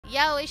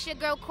Yo, it's your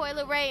girl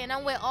Coyle Ray, and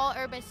I'm with All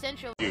Urban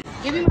Central.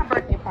 Give me my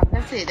birthday present.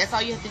 That's it. That's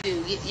all you have to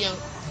do.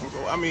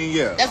 I mean,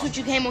 yeah. That's what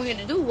you came on here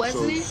to do,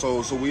 wasn't it?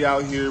 So we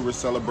out here. We're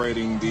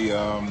celebrating the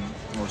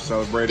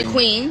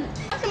Queen.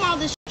 How come all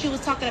this shit you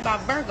was talking about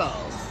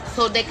Virgos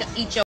so they could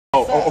eat your?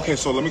 Oh, okay.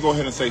 So let me go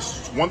ahead and say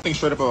one thing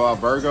straight up about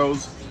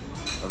Virgos.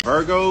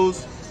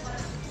 Virgos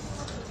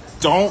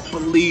don't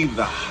believe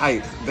the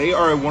hype. They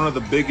are one of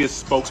the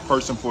biggest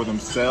spokesperson for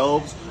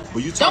themselves.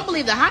 But you don't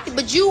believe the hype,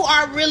 but you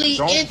are really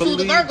into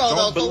the Virgo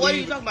though. So what are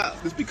you talking about?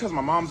 It's because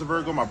my mom's a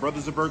Virgo, my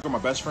brother's a Virgo, my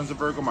best friend's a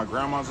Virgo, my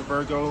grandma's a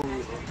Virgo.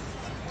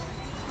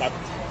 My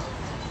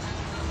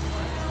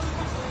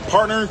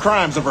partner in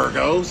crime's a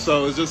Virgo,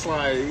 so it's just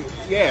like,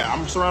 yeah,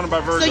 I'm surrounded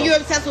by Virgos. So you're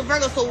obsessed with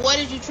Virgo. So what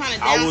did you trying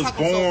to? I was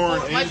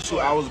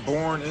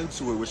born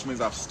into it, which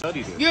means I've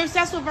studied it. You're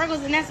obsessed with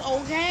Virgos, and that's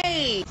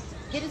okay.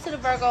 Get into the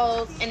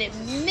Virgos and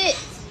admit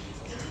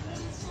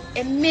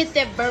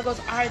that Virgos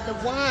are the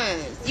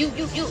ones. You.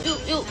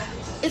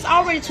 It's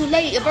already too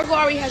late. A Virgo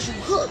already has you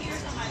hooked.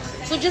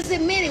 So just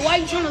admit it. Why are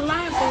you trying to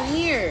lie from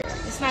here?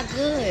 It's not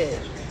good.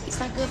 It's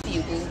not good for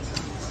you, boo.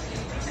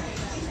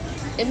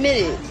 Admit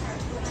it.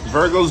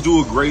 Virgos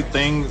do a great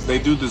thing. They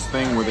do this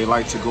thing where they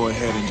like to go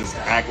ahead and just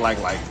act like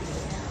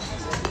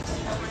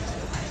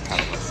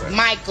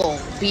Michael,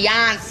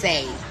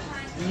 Beyonce.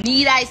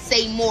 Need I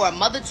say more?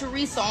 Mother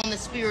Teresa on the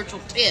spiritual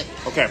tip.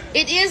 Okay.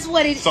 It is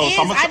what it is.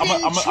 I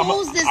didn't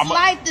choose this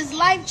life. This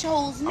life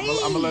chose me.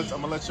 I'm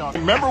gonna let y'all.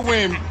 Remember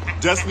when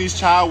Destiny's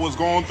Child was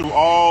going through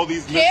all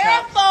these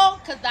mishaps? Careful,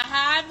 because the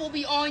hive will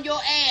be on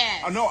your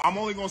ass. No, I'm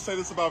only gonna say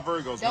this about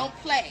Virgos. Don't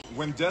play.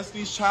 When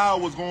Destiny's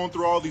Child was going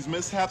through all these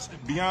mishaps,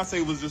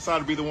 Beyonce was decided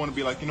to be the one to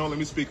be like, let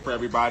me speak for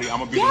everybody. I'm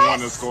gonna be the one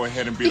that's go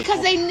ahead and be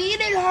because they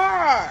needed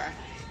her.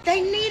 They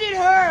needed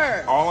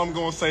her. All I'm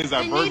going to say is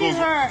that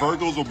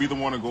Virgos will be the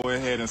one to go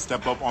ahead and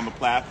step up on the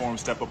platform,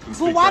 step up and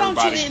speak for everybody. But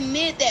why don't you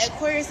admit that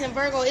Aquarius and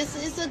Virgo,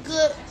 it's a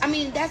good, I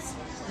mean, that's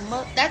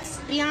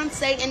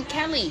Beyonce and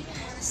Kelly.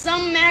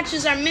 Some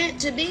matches are meant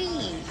to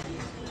be.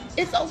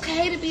 It's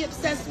okay to be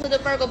obsessed with a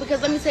Virgo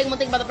because let me say one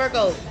thing about the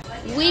Virgo.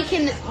 We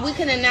can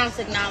announce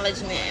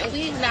acknowledgement and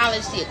we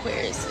acknowledge the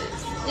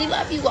Aquariuses. We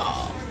love you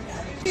all.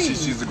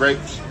 She's a great,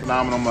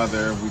 phenomenal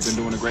mother. We've been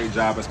doing a great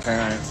job as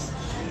parents.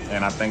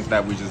 And I think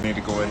that we just need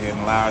to go ahead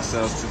and allow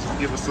ourselves to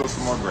give ourselves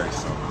some more grace.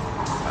 So,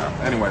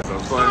 anyways,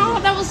 let's go ahead. Oh,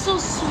 that was so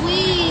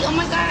sweet. Oh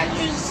my God,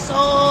 you're so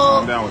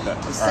I'm down with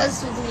that.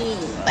 obsessed with me.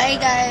 Bye,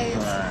 guys.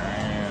 All right.